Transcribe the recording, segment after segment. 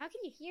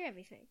hear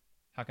everything.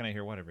 How can I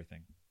hear what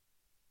everything?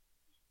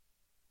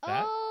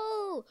 That?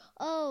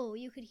 Oh,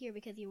 you could hear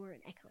because you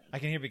weren't echoing. I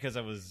can hear because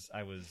I was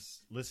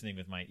listening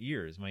with my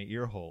ears, my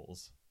ear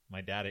holes,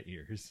 my data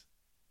ears.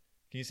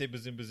 Can you say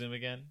bazoom bazoom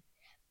again?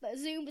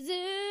 Bazoom,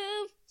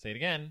 bazoom. Say it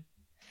again.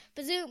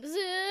 Bazoom,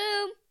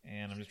 bazoom.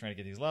 And I'm just trying to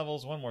get these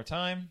levels one more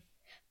time.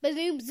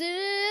 Bazoom,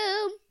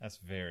 bazoom. That's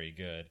very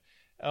good.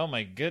 Oh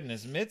my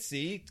goodness,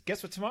 Mitzi,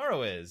 guess what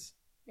tomorrow is?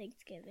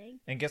 Thanksgiving.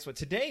 And guess what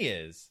today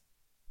is?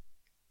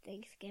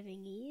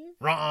 Thanksgiving Eve?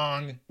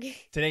 Wrong!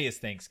 Today is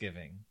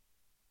Thanksgiving.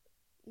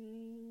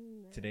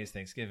 No. Today's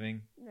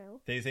Thanksgiving.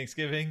 No. Today's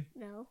Thanksgiving?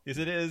 No. Yes,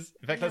 it is.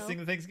 In fact, No. let's sing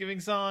the Thanksgiving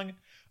song.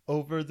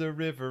 Over the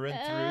river and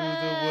through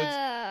the woods.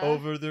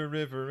 Over the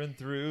river and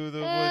through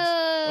the woods.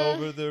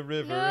 Over the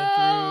river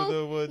and through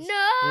the woods.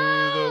 No.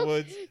 Through the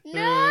woods. No.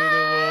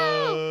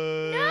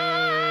 Through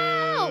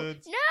the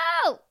woods.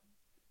 No.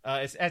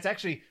 It's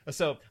actually,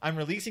 so I'm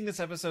releasing this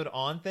episode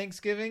on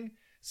Thanksgiving,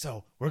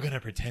 so we're going to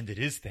pretend it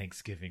is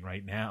Thanksgiving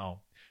right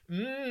now.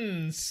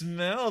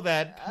 Smell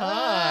that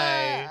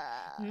pie.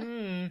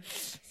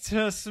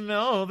 To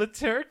smell the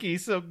turkey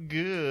so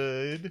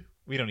good.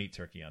 We don't eat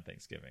turkey on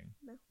Thanksgiving.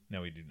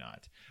 No, we do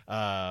not.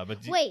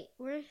 But Wait,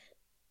 we're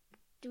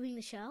doing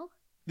the show?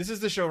 This is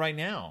the show right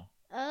now.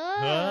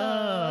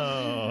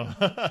 Oh.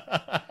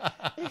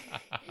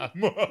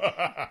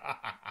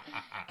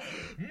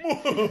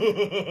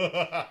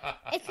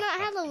 It's not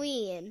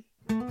Halloween.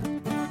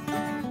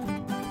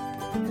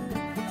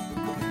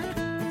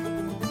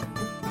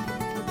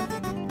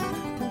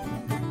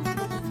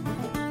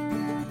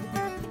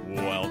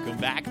 Welcome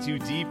back to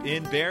Deep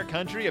in Bear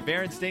Country, a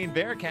Berenstain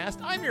Bearcast.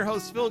 I'm your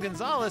host, Phil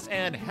Gonzalez,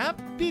 and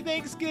happy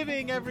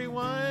Thanksgiving,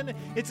 everyone!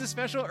 It's a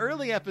special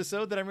early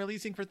episode that I'm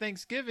releasing for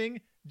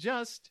Thanksgiving,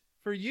 just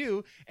for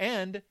you.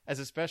 And as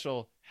a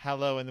special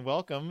hello and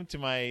welcome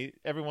to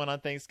everyone on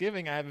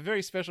Thanksgiving, I have a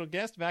very special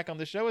guest back on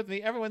the show with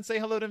me. Everyone say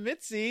hello to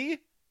Mitzi.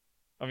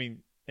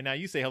 And now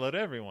you say hello to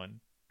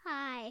everyone.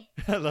 Hi.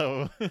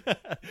 Hello.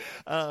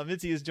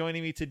 Mitzi is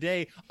joining me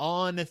today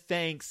on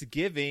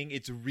Thanksgiving.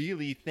 It's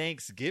really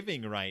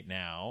Thanksgiving right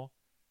now.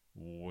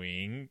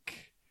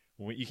 Wink.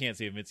 You can't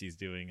see if Mitzi's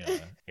doing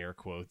air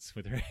quotes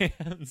with her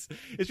hands.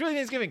 It's really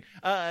Thanksgiving.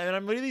 And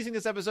I'm releasing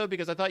this episode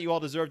because I thought you all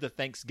deserved a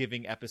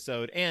Thanksgiving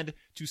episode. And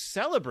to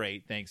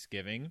celebrate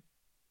Thanksgiving,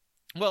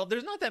 well,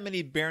 there's not that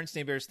many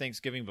Berenstain Bears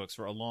Thanksgiving books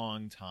for a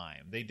long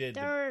time. They did.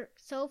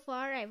 So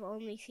far, I've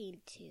only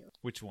seen 2.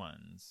 Which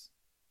ones?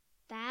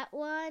 That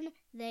one,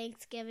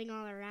 Thanksgiving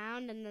All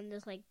Around, and then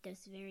there's like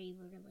this very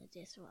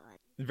religious one.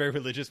 The very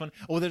religious one.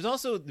 Oh, there's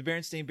also the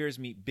Berenstain Bears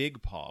Meet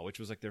Big Paw, which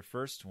was like their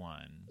first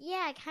one.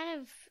 Yeah, I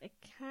kind of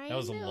that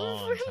was a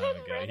long time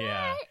ago.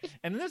 Yeah,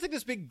 and then there's like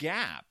this big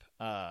gap,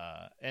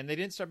 and they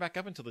didn't start back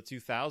up until the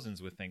 2000s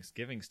with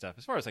Thanksgiving stuff,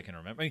 as far as I can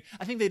remember.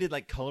 I think they did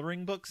like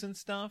coloring books and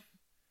stuff.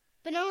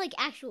 But not like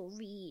actual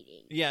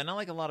reading. Yeah, not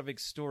like a lot of big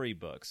story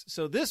books.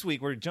 So this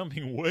week we're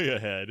jumping way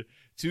ahead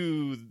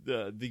to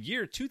the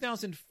year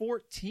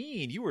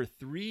 2014. You were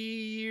 3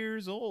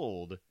 years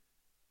old,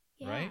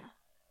 right?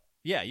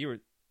 Yeah, you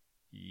were.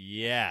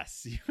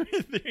 Yes, you were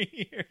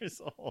 3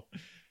 years old.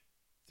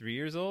 3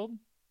 years old?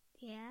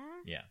 Yeah.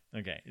 Yeah.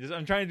 Okay.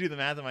 I'm trying to do the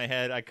math in my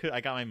head. I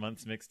got my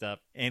months mixed up.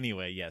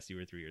 Anyway, yes, you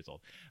were 3 years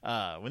old.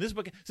 When this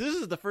book. So this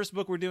is the first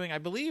book we're doing. I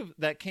believe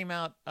that came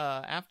out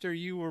after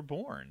you were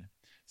born.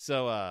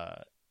 So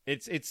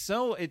it's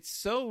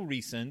so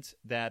recent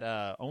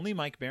that only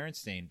Mike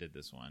Berenstain did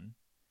this one,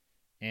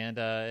 and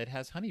it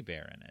has Honey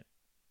Bear in it.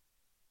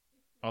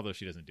 Although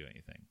she doesn't do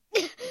anything,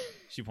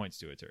 she points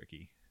to a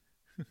turkey.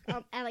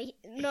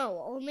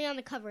 No, only on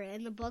the cover.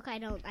 In the book, I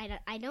don't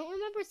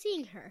remember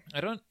seeing her.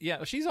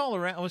 Yeah, she's all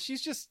around. Well,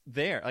 she's just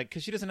there, like,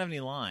 because she doesn't have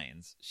any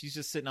lines. She's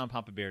just sitting on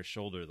Papa Bear's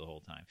shoulder the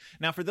whole time.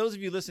 Now, for those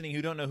of you listening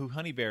who don't know who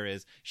Honey Bear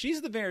is,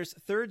 she's the bear's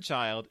third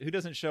child who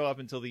doesn't show up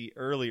until the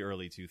early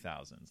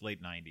 2000s,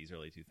 late 90s,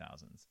 early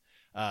 2000s.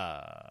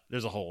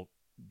 There's a whole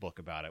book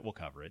about it. We'll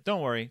cover it.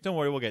 Don't worry,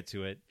 we'll get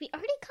to it. We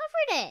already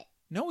covered it.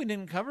 No, we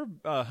didn't cover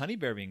Honey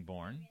Bear being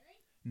born. Really?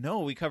 No,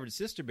 we covered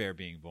Sister Bear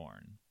being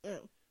born.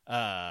 Oh.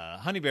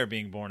 Honey Bear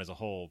being born is a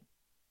whole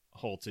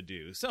to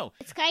do. So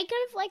it's kind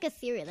of like a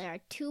theory. There are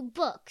two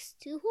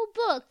whole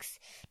books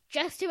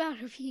just about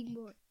her being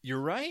born.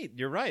 You're right.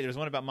 There's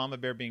one about Mama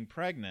Bear being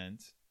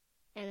pregnant,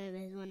 and then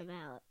there's one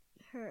about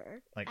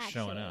her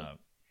showing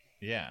up.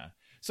 Yeah.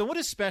 So what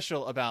is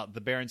special about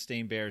the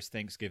Berenstain Bears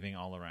Thanksgiving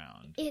All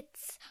Around?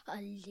 It's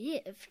a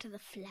Lift the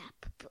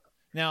Flap book.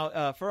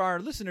 Now, for our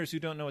listeners who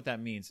don't know what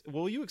that means,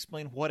 will you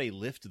explain what a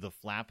Lift the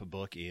Flap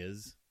book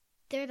is?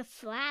 They're the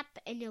flap,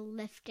 and you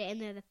lift it,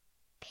 and they're the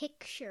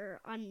picture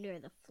under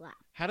the flap.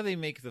 How do they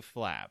make the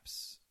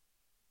flaps?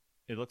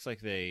 It looks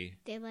like they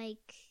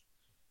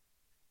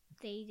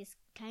just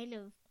kind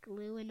of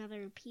glue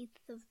another piece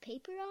of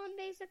paper on,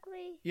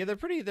 basically. Yeah, they're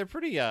pretty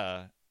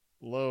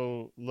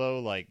low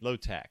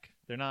tech.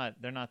 They're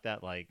not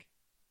that like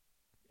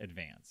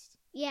advanced.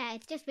 Yeah,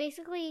 it's just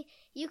basically,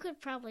 you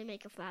could probably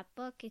make a flap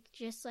book. It's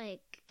just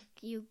like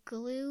you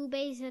glue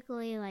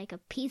basically like a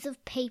piece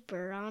of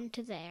paper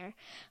onto there.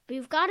 But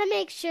you've got to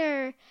make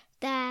sure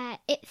that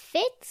it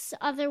fits.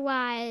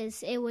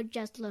 Otherwise, it would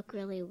just look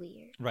really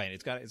weird. Right.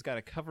 It's got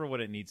to cover what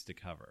it needs to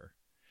cover.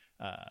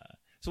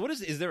 So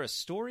is there a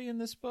story in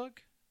this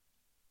book?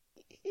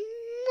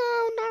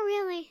 No, not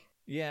really.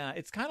 Yeah,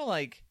 it's kind of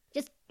like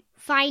Just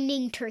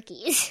finding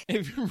turkeys.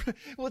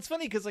 well, it's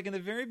funny because like in the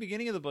very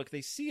beginning of the book,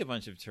 they see a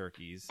bunch of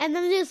turkeys. And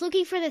then they're just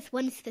looking for this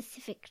one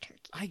specific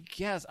turkey. I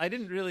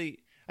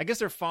guess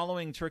they're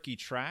following turkey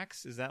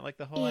tracks. Is that like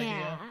the whole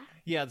idea?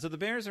 Yeah. So the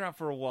bears are out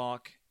for a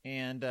walk,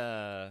 and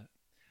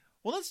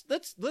well,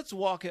 let's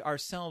walk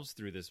ourselves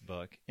through this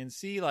book and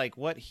see like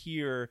what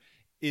here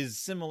is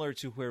similar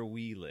to where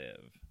we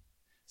live.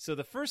 So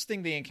the first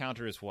thing they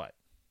encounter is what?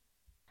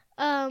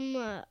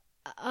 A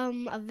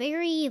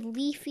very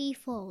leafy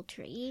fall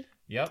tree.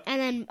 Yep.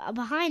 And then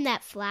behind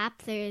that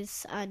flap,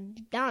 there's a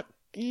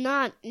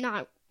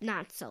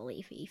not so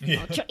leafy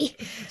fall tree.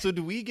 So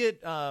do we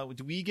get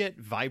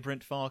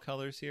vibrant fall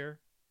colors here?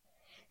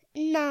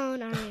 No,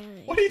 not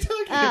really. What are you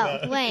talking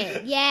about? Oh,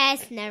 wait.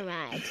 Yes, never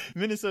mind.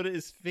 Minnesota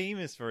is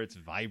famous for its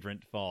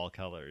vibrant fall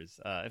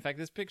colors. In fact,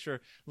 this picture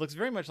looks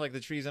very much like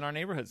the trees in our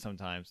neighborhood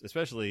sometimes,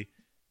 especially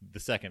the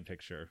second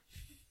picture,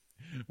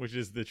 which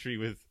is the tree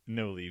with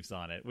no leaves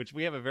on it, which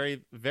we have a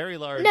very, very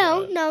large...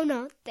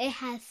 No. It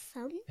has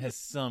some. Has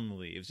some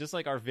leaves, just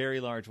like our very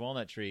large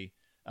walnut tree.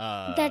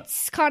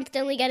 That's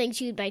constantly getting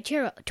chewed by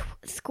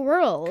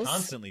squirrels.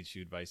 Constantly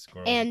chewed by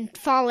squirrels. And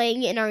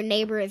falling in our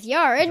neighbors'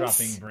 yards.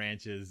 Dropping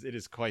branches. It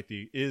is quite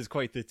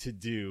the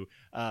to-do.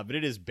 But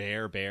it is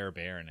bare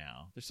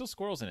now. There's still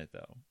squirrels in it,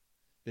 though.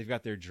 They've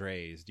got their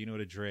drays. Do you know what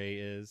a dray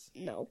is?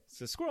 No.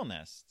 It's a squirrel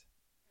nest.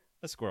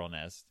 A squirrel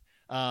nest.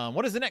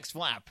 What is the next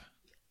flap?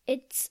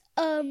 It's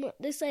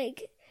this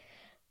like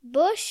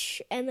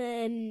bush, and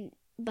then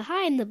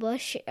behind the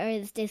bush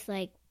is this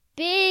like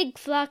big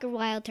flock of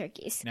wild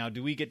turkeys. Now,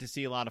 do we get to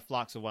see a lot of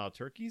flocks of wild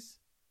turkeys?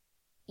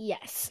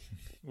 Yes.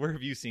 Where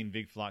have you seen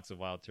big flocks of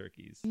wild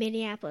turkeys?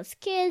 Minneapolis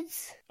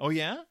kids. Oh,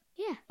 yeah?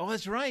 Yeah. Oh,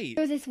 that's right.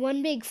 There's this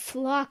one big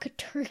flock of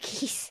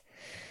turkeys.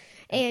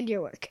 And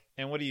your work.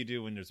 And what do you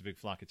do when there's a big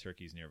flock of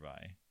turkeys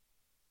nearby?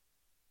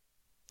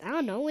 I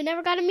don't know. We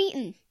never got to meet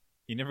them.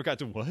 You never got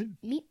to what?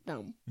 Meet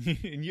them.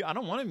 I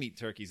don't want to meet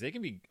turkeys. They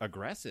can be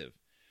aggressive.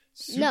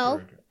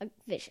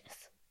 Vicious.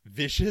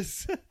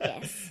 Vicious?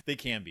 Yes. They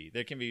can be.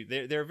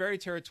 They're very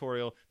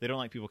territorial. They don't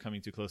like people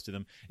coming too close to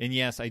them. And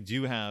yes,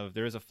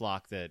 there is a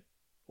flock that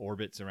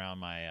orbits around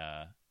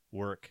my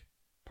work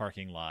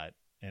parking lot,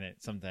 and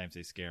sometimes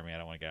they scare me. I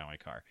don't want to get out of my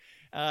car.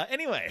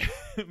 Anyway,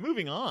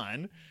 moving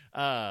on.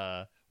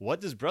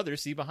 What does brother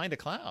see behind a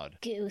cloud?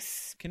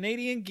 Goose.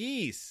 Canadian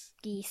geese.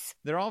 Geese.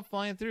 They're all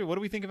flying through. What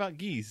do we think about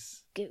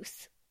geese?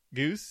 Goose.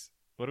 Goose?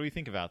 What do we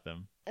think about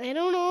them? I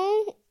don't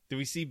know. Do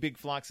we see big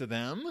flocks of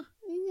them?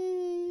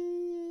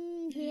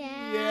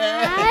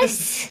 Yes.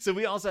 So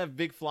we also have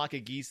big flock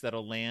of geese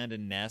that'll land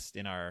and nest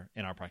in our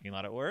parking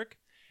lot at work,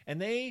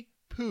 and they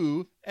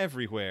poo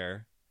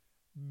everywhere.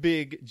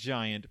 Big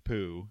giant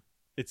poo.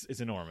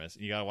 It's enormous.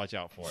 You gotta watch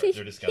out for it.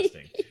 They're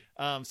disgusting.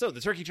 So the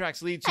turkey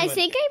tracks lead to. I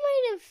think I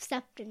might have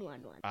stepped in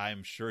one once.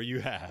 I'm sure you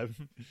have.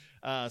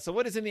 So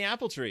what is in the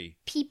apple tree?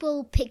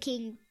 People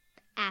picking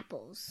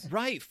apples.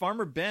 Right,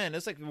 Farmer Ben.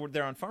 It's like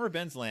they're on Farmer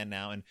Ben's land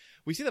now, and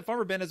we see that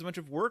Farmer Ben has a bunch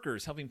of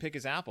workers helping pick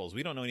his apples.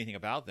 We don't know anything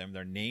about them,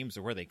 their names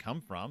or where they come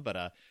from,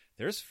 but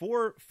there's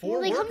four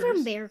Well, they workers. come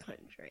from bear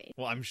country.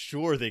 Well, I'm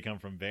sure they come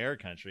from bear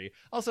country.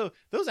 Also,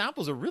 those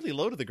apples are really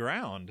low to the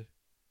ground.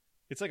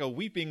 It's like a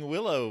weeping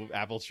willow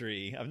apple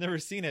tree. I've never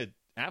seen an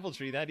apple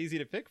tree that easy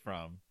to pick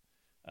from.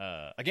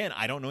 Again,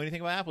 I don't know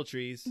anything about apple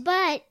trees.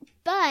 But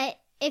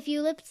if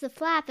you lift the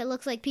flap, it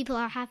looks like people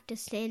have to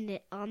stand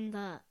it on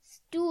the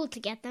stool to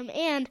get them,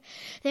 and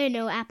there are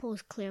no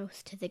apples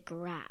close to the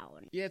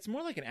ground. Yeah, it's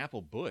more like an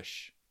apple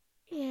bush.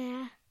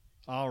 Yeah.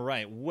 All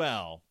right,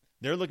 well,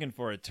 they're looking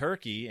for a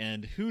turkey,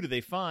 and who do they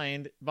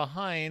find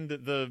behind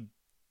the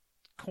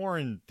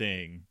corn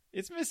thing?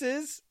 It's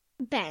Mrs.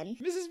 Ben.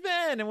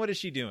 And what is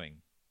she doing?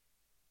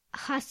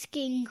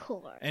 Husking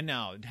corn. And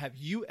now, have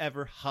you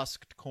ever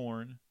husked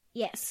corn?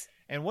 Yes.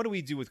 And what do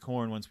we do with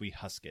corn once we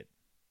husk it?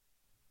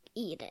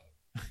 Eat it.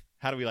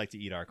 How do we like to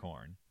eat our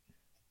corn?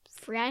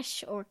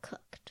 Fresh or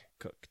cooked?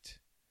 Cooked.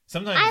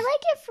 Sometimes I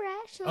like it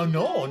fresh. Oh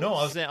no!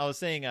 I was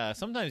saying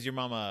sometimes your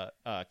mama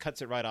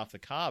cuts it right off the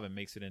cob and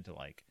makes it into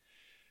like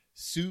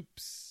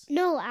soups.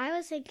 No, I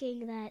was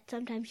thinking that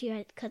sometimes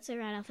she cuts it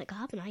right off the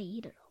cob and I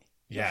eat it all.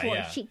 Yeah, before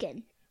yeah. she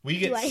can We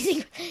do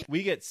anything.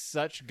 we get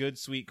such good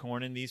sweet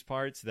corn in these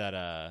parts that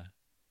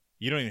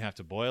you don't even have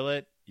to boil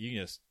it. You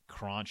can just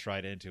crunch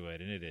right into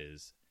it, and it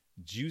is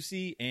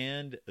juicy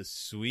and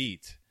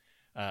sweet.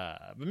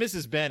 But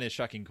Mrs. Ben is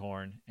shucking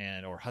corn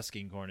or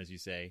husking corn, as you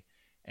say,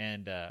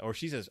 and or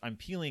she says, "I'm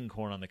peeling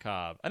corn on the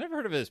cob." I never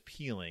heard of it as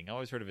peeling. I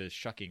always heard of it as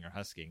shucking or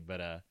husking.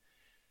 But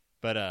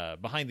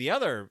behind the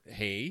other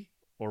hay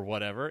or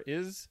whatever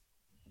is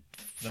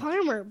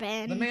Farmer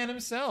Ben, the man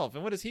himself.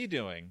 And what is he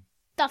doing?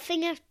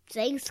 stuffing a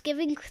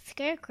Thanksgiving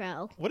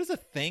scarecrow. What is a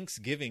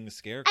Thanksgiving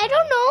scarecrow? I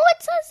don't know.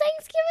 It says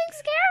Thanksgiving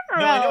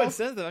scarecrow. No, I know it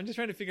says that. I'm just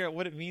trying to figure out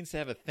what it means to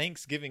have a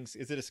Thanksgiving.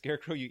 Is it a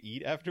scarecrow you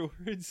eat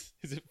afterwards?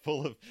 Is it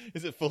full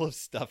of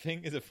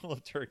stuffing? Is it full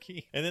of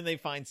turkey? And then they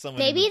find someone.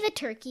 Maybe the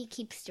turkey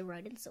keeps the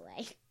rodents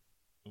away.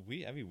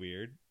 That'd be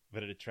weird,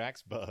 but it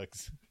attracts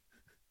bugs.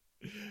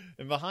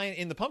 And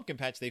in the pumpkin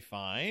patch, they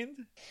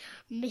find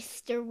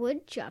Mr.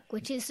 Woodchuck,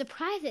 which is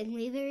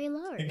surprisingly very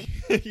large.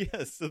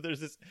 Yes. So there's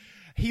this.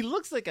 He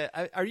looks like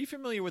a. Are you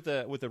familiar with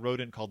a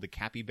rodent called the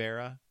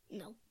capybara?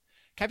 No.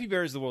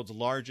 Capybara is the world's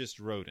largest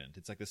rodent.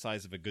 It's like the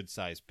size of a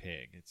good-sized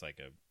pig.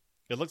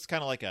 It looks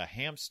kind of like a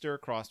hamster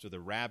crossed with a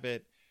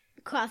rabbit.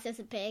 Crossed as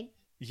a pig.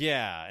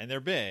 Yeah, and they're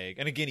big,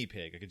 and a guinea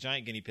pig, like a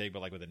giant guinea pig,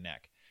 but like with a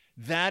neck.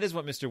 That is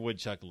what Mr.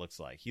 Woodchuck looks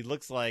like. He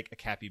looks like a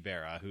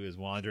capybara who has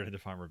wandered into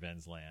Farmer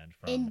Ben's land.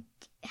 And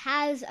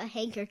has a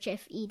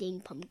handkerchief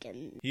eating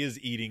pumpkins. He is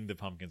eating the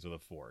pumpkins with a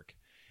fork.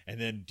 And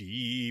then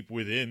deep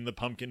within the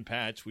pumpkin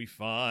patch, we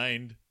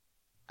find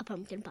a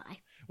pumpkin pie.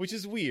 Which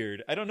is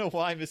weird. I don't know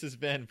why Mrs.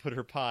 Ben put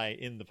her pie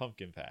in the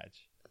pumpkin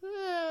patch.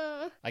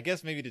 I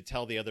guess maybe to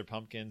tell the other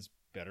pumpkins,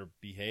 better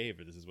behave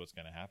or this is what's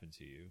going to happen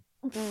to you.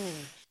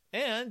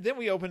 And then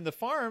we open the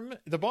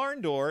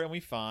barn door, and we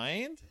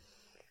find...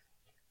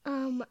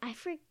 I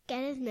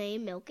forget his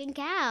name, Milking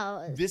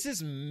Cows. This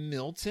is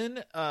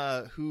Milton,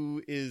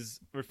 who is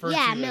referred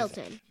to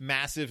Milton. as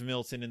Massive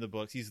Milton in the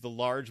books. He's the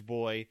large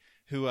boy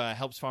who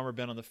helps Farmer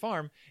Ben on the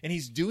farm, and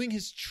he's doing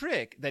his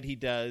trick that he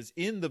does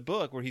in the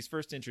book where he's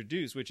first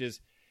introduced, which is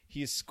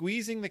he is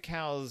squeezing the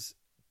cow's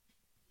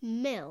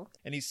milk,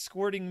 and he's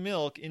squirting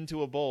milk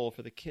into a bowl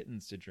for the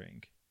kittens to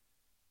drink.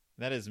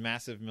 That is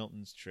Massive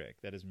Milton's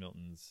trick. That is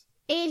Milton's.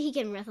 And he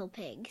can wrestle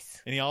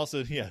pigs. And he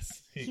also,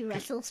 yes. He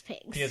wrestles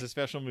pigs. He has a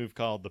special move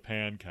called the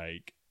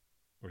pancake,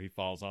 where he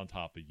falls on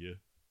top of you.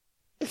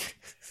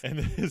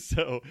 And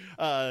so,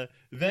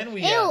 then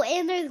we...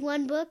 and there's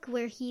one book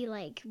where he,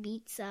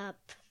 beats up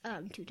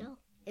Tuto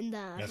in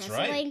the That's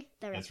wrestling. Right.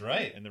 That's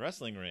right, in the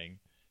wrestling ring.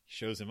 He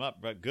shows him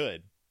up, but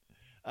good.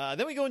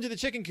 Then we go into the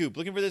chicken coop,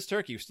 looking for this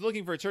turkey. We're still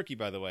looking for a turkey,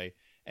 by the way.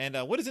 And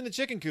what is in the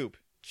chicken coop?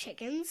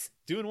 Chickens.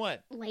 Doing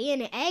what?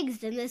 Laying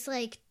eggs in this,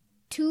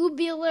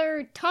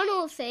 tubular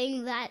tunnel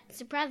thing that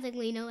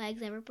surprisingly no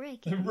eggs ever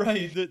break.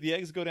 Right. The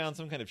eggs go down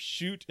some kind of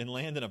chute and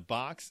land in a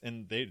box,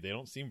 and they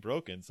don't seem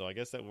broken. So I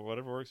guess that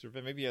whatever works for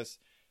Ben. Maybe he has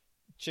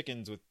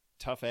chickens with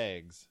tough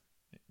eggs.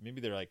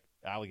 Maybe they're like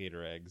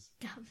alligator eggs.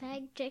 Tough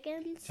egg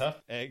chickens?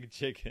 Tough egg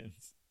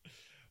chickens.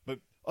 But,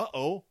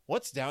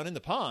 what's down in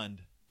the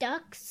pond?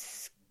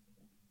 Ducks,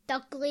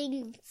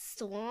 ducklings,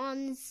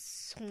 swans,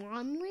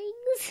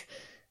 swanlings?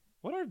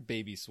 What are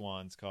baby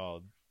swans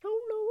called?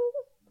 Don't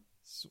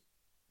know.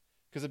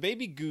 Because a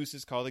baby goose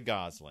is called a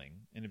gosling,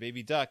 and a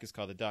baby duck is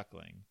called a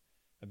duckling.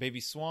 A baby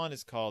swan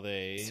is called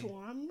a...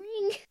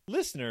 Swanling?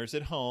 Listeners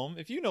at home,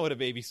 if you know what a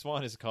baby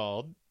swan is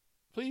called,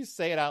 please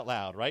say it out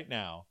loud right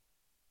now.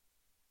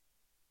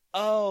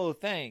 Oh,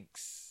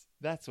 thanks.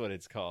 That's what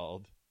it's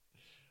called.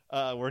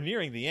 We're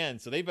nearing the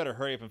end, so they better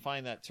hurry up and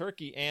find that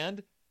turkey,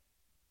 and...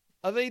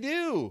 they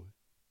do!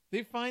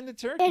 They find the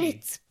turkey. And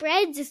it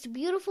spreads its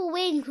beautiful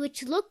wings,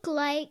 which look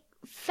like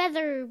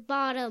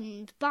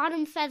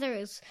bottom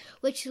feathers,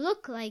 which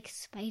look like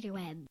spider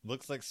webs.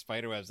 Looks like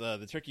spider webs.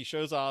 The turkey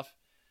shows off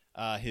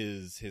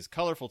his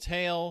colorful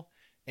tail,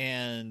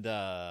 and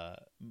the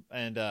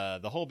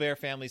whole bear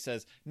family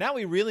says, "Now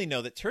we really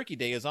know that Turkey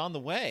Day is on the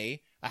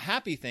way. A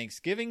happy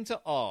Thanksgiving to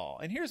all."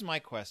 And here's my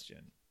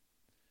question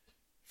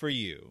for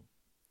you: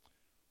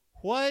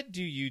 what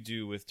do you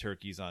do with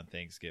turkeys on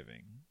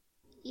Thanksgiving?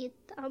 Eat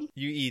them.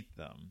 You eat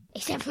them,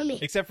 except for me.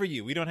 Except for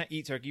you. We don't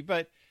eat turkey,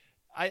 but.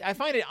 I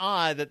find it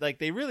odd that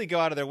they really go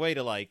out of their way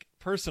to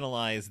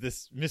personalize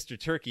this Mr.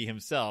 Turkey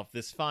himself,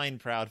 this fine,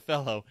 proud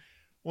fellow,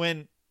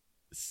 when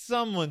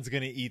someone's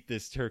going to eat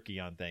this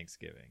turkey on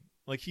Thanksgiving.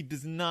 He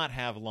does not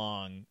have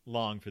long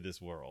for this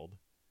world,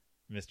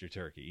 Mr.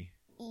 Turkey.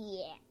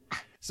 Yeah.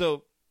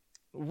 So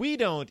we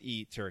don't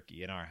eat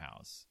turkey in our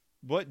house.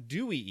 What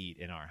do we eat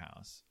in our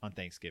house on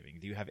Thanksgiving?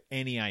 Do you have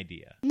any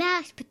idea?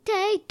 Mashed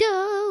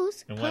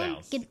potatoes. And what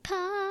else? Pumpkin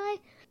pie.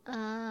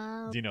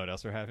 Do you know what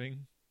else we're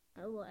having?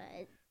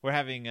 What? We're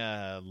having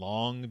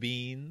long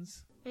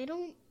beans. I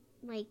don't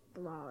like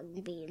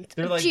long beans.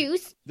 They're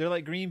juice. They're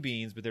like green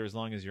beans, but they're as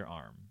long as your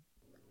arm.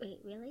 Wait,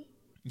 really?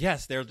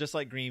 Yes, they're just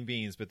like green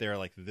beans, but they're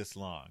this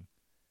long.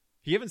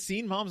 You haven't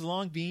seen Mom's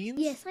long beans?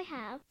 Yes, I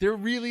have. They're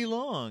really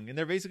long, and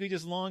they're basically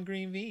just long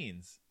green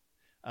beans.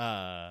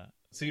 So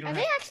you don't. Are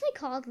they actually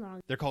called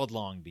long? They're called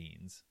long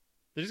beans.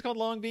 They're just called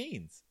long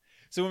beans.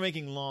 So we're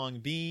making long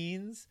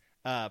beans,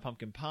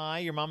 pumpkin pie.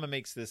 Your mama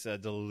makes this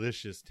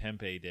delicious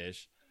tempeh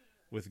dish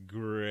with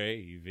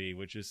gravy,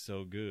 which is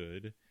so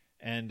good.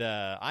 And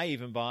I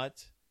even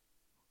bought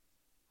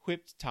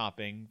whipped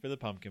topping for the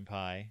pumpkin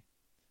pie,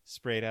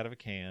 sprayed out of a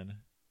can.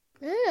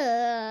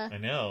 Ugh. I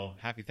know.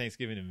 Happy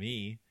Thanksgiving to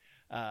me.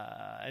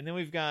 And then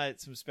we've got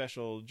some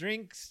special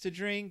drinks to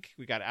drink.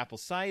 We got apple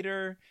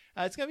cider.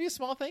 It's going to be a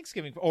small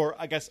Thanksgiving. Or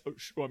I guess,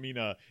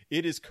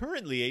 it is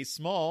currently a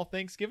small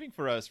Thanksgiving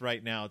for us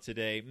right now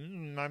today.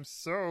 I'm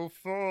so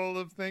full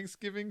of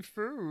Thanksgiving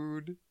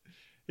food.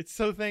 It's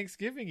so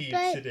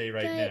Thanksgiving-y today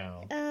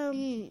now.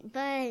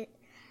 But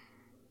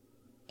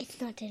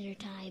it's not dinner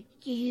time.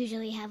 You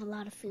usually have a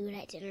lot of food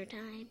at dinner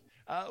time.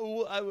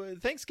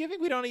 Thanksgiving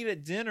we don't eat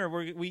at dinner.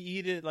 We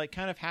eat it like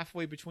kind of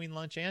halfway between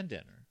lunch and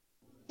dinner.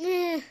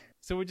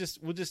 So we'll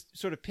just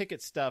sort of pick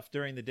at stuff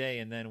during the day,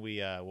 and then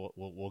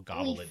we'll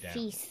gobble it down.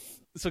 Feast.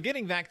 So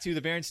getting back to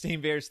the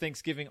Berenstain Bears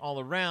Thanksgiving all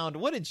around,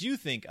 what did you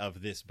think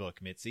of this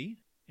book, Mitzi?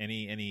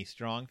 Any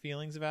strong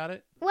feelings about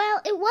it?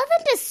 Well, it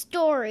wasn't a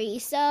story,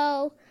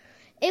 so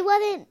it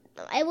wasn't.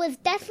 It was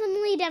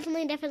definitely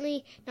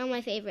not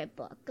my favorite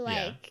book.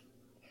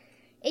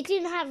 It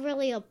didn't have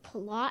really a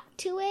plot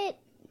to it.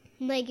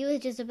 Like, it was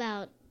just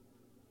about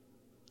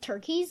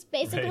turkeys,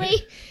 basically. Right.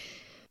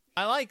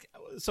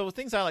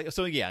 Things I like.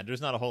 So yeah, there's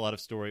not a whole lot of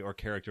story or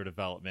character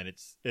development.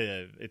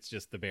 It's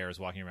just the bears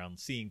walking around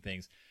seeing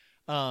things.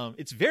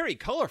 It's very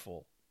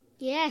colorful.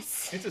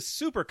 Yes. It's a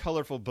super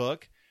colorful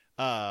book.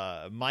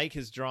 Mike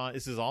has drawn.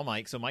 This is all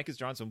Mike. So Mike has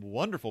drawn some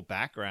wonderful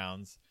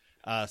backgrounds,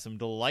 some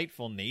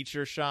delightful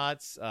nature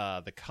shots.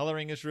 The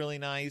coloring is really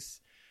nice.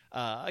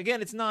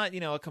 Again, it's not,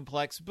 a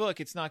complex book.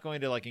 It's not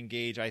going to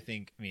engage. I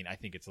think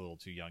it's a little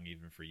too young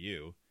even for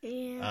you.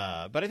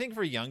 Yeah. But I think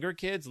for younger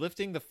kids,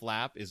 lifting the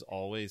flap is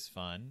always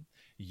fun.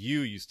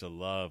 You used to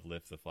love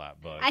Lift the Flap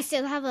book. I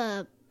still have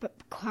a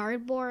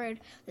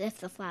cardboard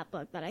Lift the Flap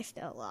book that I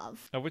still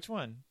love. Oh, which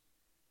one?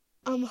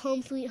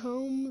 Home Sweet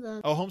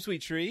Home. Home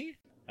Sweet Tree?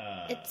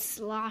 It's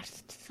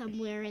lost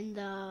somewhere in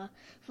the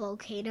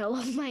volcano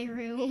of my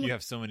room. You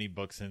have so many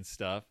books and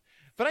stuff.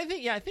 But I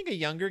think a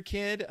younger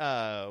kid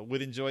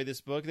would enjoy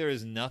this book. There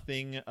is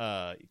nothing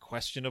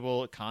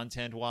questionable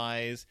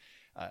content-wise.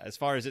 As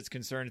far as it's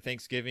concerned,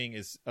 Thanksgiving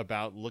is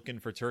about looking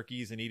for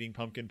turkeys and eating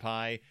pumpkin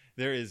pie.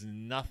 There is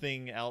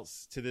nothing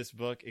else to this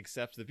book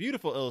except the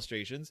beautiful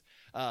illustrations.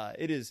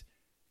 It is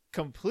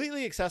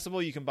completely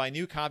accessible. You can buy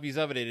new copies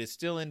of it. It is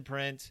still in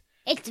print.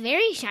 It's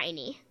very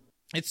shiny.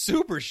 It's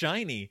super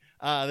shiny.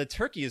 The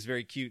turkey is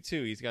very cute,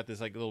 too. He's got this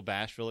little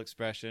bashful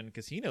expression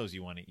because he knows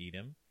you want to eat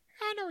him.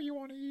 I know you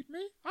want to eat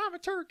me. I'm a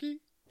turkey.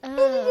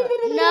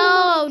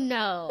 No.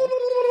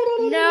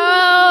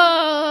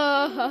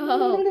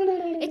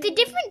 It's a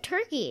different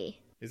turkey.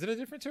 Is it a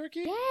different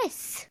turkey?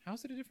 Yes.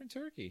 How's it a different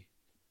turkey?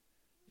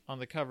 On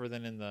the cover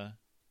than in the...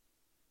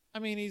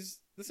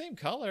 he's the same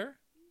color.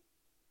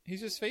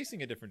 He's just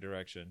facing a different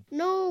direction.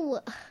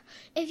 No.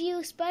 If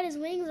you spread his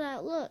wings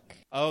out, look.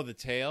 Oh, the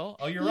tail?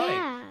 Oh, you're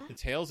right. The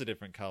tail's a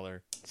different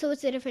color. So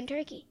it's a different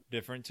turkey.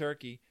 Different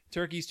turkey.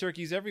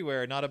 Turkeys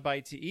everywhere. Not a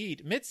bite to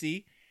eat.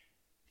 Mitzi,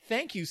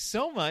 thank you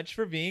so much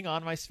for being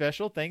on my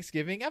special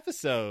Thanksgiving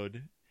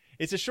episode.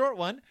 It's a short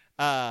one,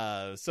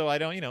 so we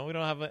don't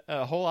have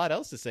a whole lot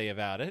else to say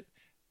about it,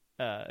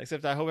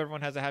 except I hope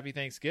everyone has a happy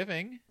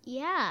Thanksgiving.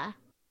 Yeah.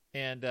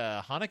 And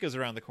Hanukkah's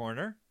around the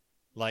corner,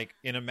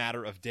 in a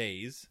matter of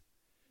days.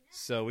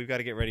 So we've got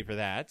to get ready for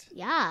that.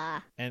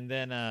 Yeah. And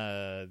then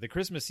the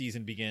Christmas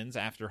season begins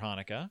after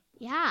Hanukkah.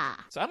 Yeah.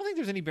 So I don't think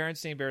there's any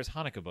Berenstain Bears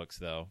Hanukkah books,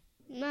 though.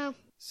 No.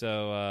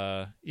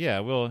 So,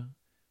 we'll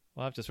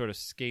have to sort of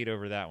scoot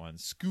over that one.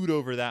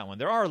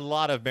 There are a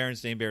lot of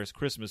Berenstain Bears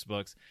Christmas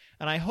books,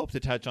 and I hope to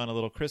touch on a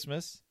little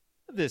Christmas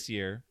this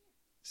year.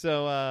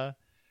 So,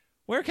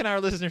 where can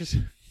our listeners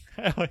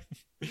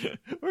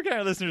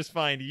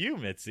find you,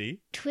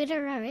 Mitzi?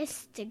 Twitter or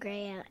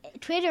Instagram.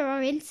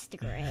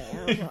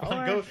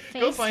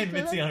 Go find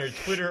Mitzi on her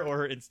Twitter or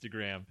her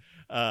Instagram.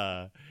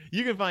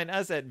 You can find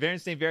us at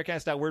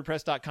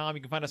BerenstainBearcast.wordpress.com.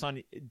 You can find us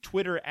on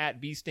Twitter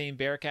at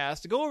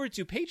BStainBearcast. Go over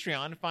to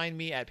Patreon. Find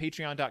me at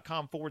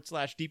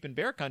patreon.com/Deep in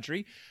Bear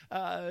Country.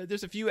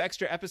 There's a few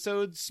extra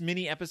episodes,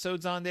 mini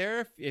episodes on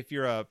there. If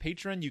you're a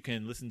patron, you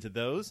can listen to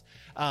those.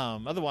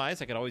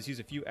 Otherwise, I could always use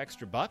a few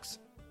extra bucks.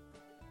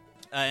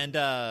 And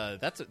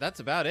that's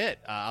about it.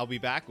 I'll be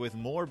back with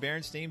more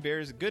Berenstain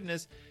Bears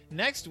goodness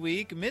next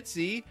week.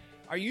 Mitzi,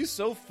 are you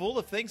so full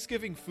of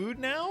Thanksgiving food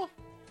now?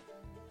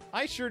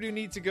 I sure do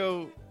need to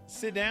go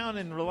sit down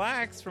and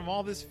relax from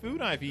all this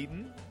food I've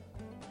eaten.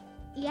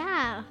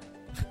 Yeah.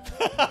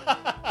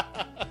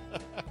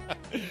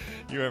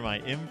 You are my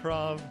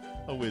improv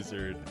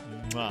wizard.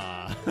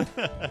 Mwah.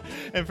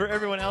 And for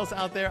everyone else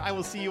out there, I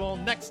will see you all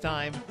next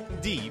time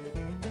deep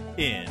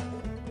in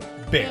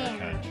Bear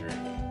Country.